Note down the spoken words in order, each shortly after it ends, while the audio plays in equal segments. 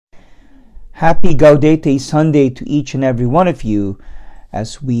Happy Gaudete Sunday to each and every one of you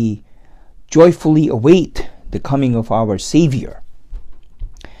as we joyfully await the coming of our Savior.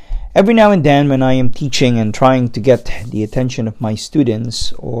 Every now and then when I am teaching and trying to get the attention of my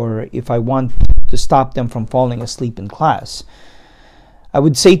students, or if I want to stop them from falling asleep in class, I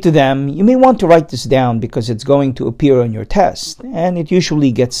would say to them, you may want to write this down because it's going to appear on your test, and it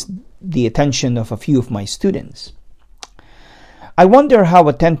usually gets the attention of a few of my students. I wonder how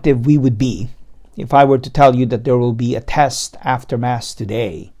attentive we would be if I were to tell you that there will be a test after Mass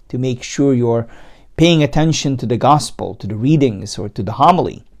today to make sure you're paying attention to the Gospel, to the readings, or to the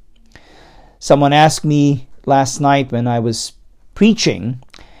homily. Someone asked me last night when I was preaching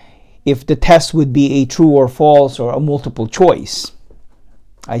if the test would be a true or false or a multiple choice.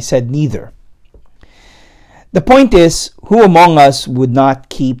 I said neither. The point is, who among us would not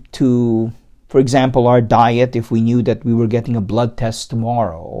keep to, for example, our diet if we knew that we were getting a blood test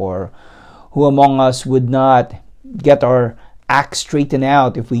tomorrow? Or who among us would not get our act straightened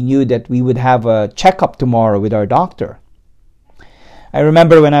out if we knew that we would have a checkup tomorrow with our doctor? I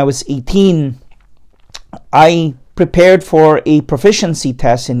remember when I was 18, I prepared for a proficiency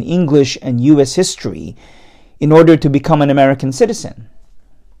test in English and U.S. history in order to become an American citizen.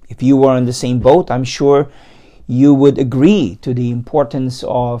 If you were in the same boat, I'm sure you would agree to the importance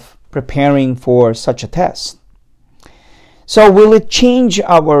of preparing for such a test. So will it change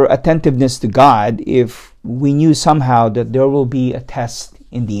our attentiveness to God if we knew somehow that there will be a test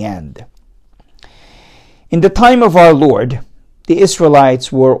in the end? In the time of our Lord, the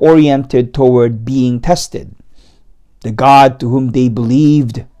Israelites were oriented toward being tested. The God to whom they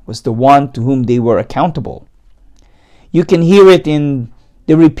believed was the one to whom they were accountable. You can hear it in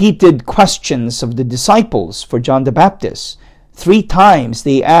the repeated questions of the disciples for John the Baptist. 3 times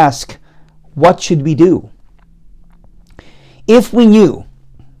they ask, "What should we do?" If we knew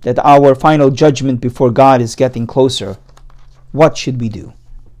that our final judgment before God is getting closer, what should we do?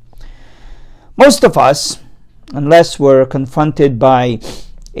 Most of us, unless we're confronted by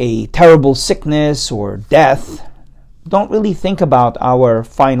a terrible sickness or death, don't really think about our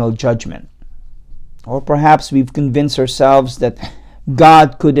final judgment. Or perhaps we've convinced ourselves that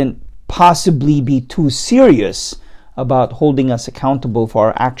God couldn't possibly be too serious about holding us accountable for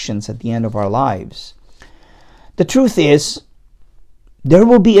our actions at the end of our lives. The truth is, there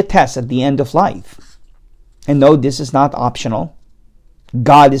will be a test at the end of life. And no, this is not optional.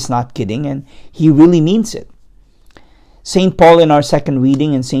 God is not kidding, and He really means it. St. Paul in our second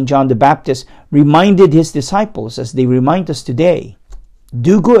reading and St. John the Baptist reminded his disciples, as they remind us today,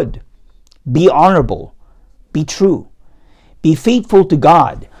 do good, be honorable, be true, be faithful to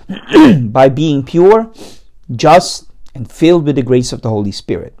God by being pure, just, and filled with the grace of the Holy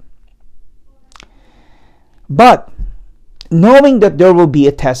Spirit. But knowing that there will be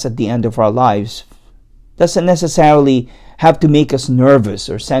a test at the end of our lives doesn't necessarily have to make us nervous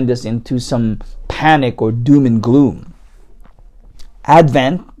or send us into some panic or doom and gloom.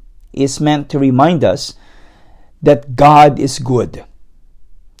 Advent is meant to remind us that God is good.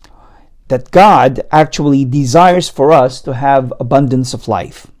 That God actually desires for us to have abundance of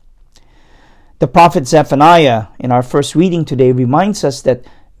life. The prophet Zephaniah in our first reading today reminds us that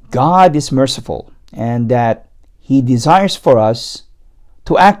God is merciful and that He desires for us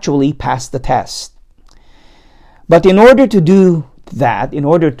to actually pass the test. But in order to do that, in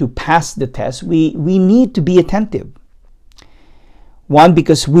order to pass the test, we need to be attentive. One,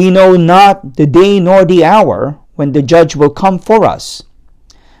 because we know not the day nor the hour when the judge will come for us.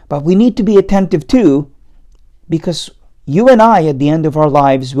 But we need to be attentive too, because you and I at the end of our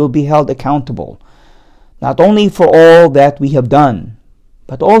lives will be held accountable, not only for all that we have done,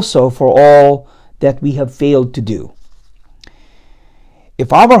 but also for all that we have failed to do.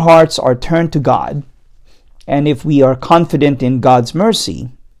 If our hearts are turned to God, and if we are confident in God's mercy,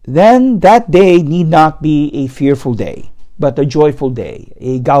 then that day need not be a fearful day, but a joyful day,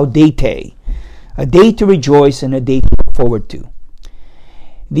 a gaudete, a day to rejoice and a day to look forward to.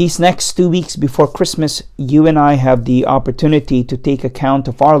 These next 2 weeks before Christmas, you and I have the opportunity to take account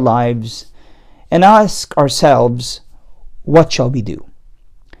of our lives and ask ourselves, what shall we do?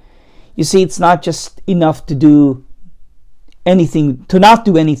 You see, it's not just enough to not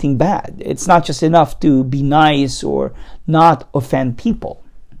do anything bad. It's not just enough to be nice or not offend people.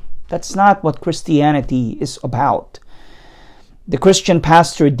 That's not what Christianity is about. The Christian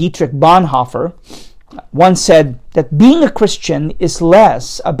pastor Dietrich Bonhoeffer once said that being a Christian is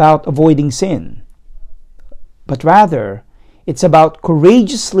less about avoiding sin, but rather it's about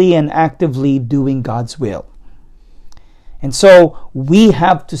courageously and actively doing God's will. And so we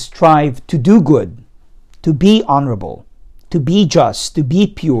have to strive to do good, to be honorable, to be just, to be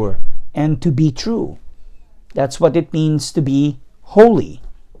pure, and to be true. That's what it means to be holy.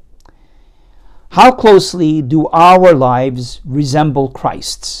 How closely do our lives resemble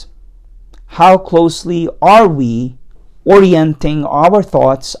Christ's? How closely are we orienting our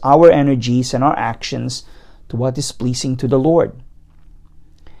thoughts, our energies, and our actions to what is pleasing to the Lord?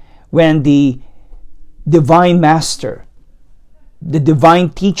 When the divine master, the divine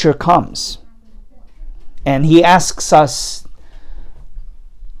teacher comes, and he asks us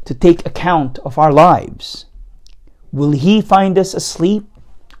to take account of our lives, will he find us asleep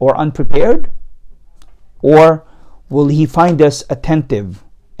or unprepared? Or will he find us attentive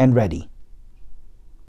and ready?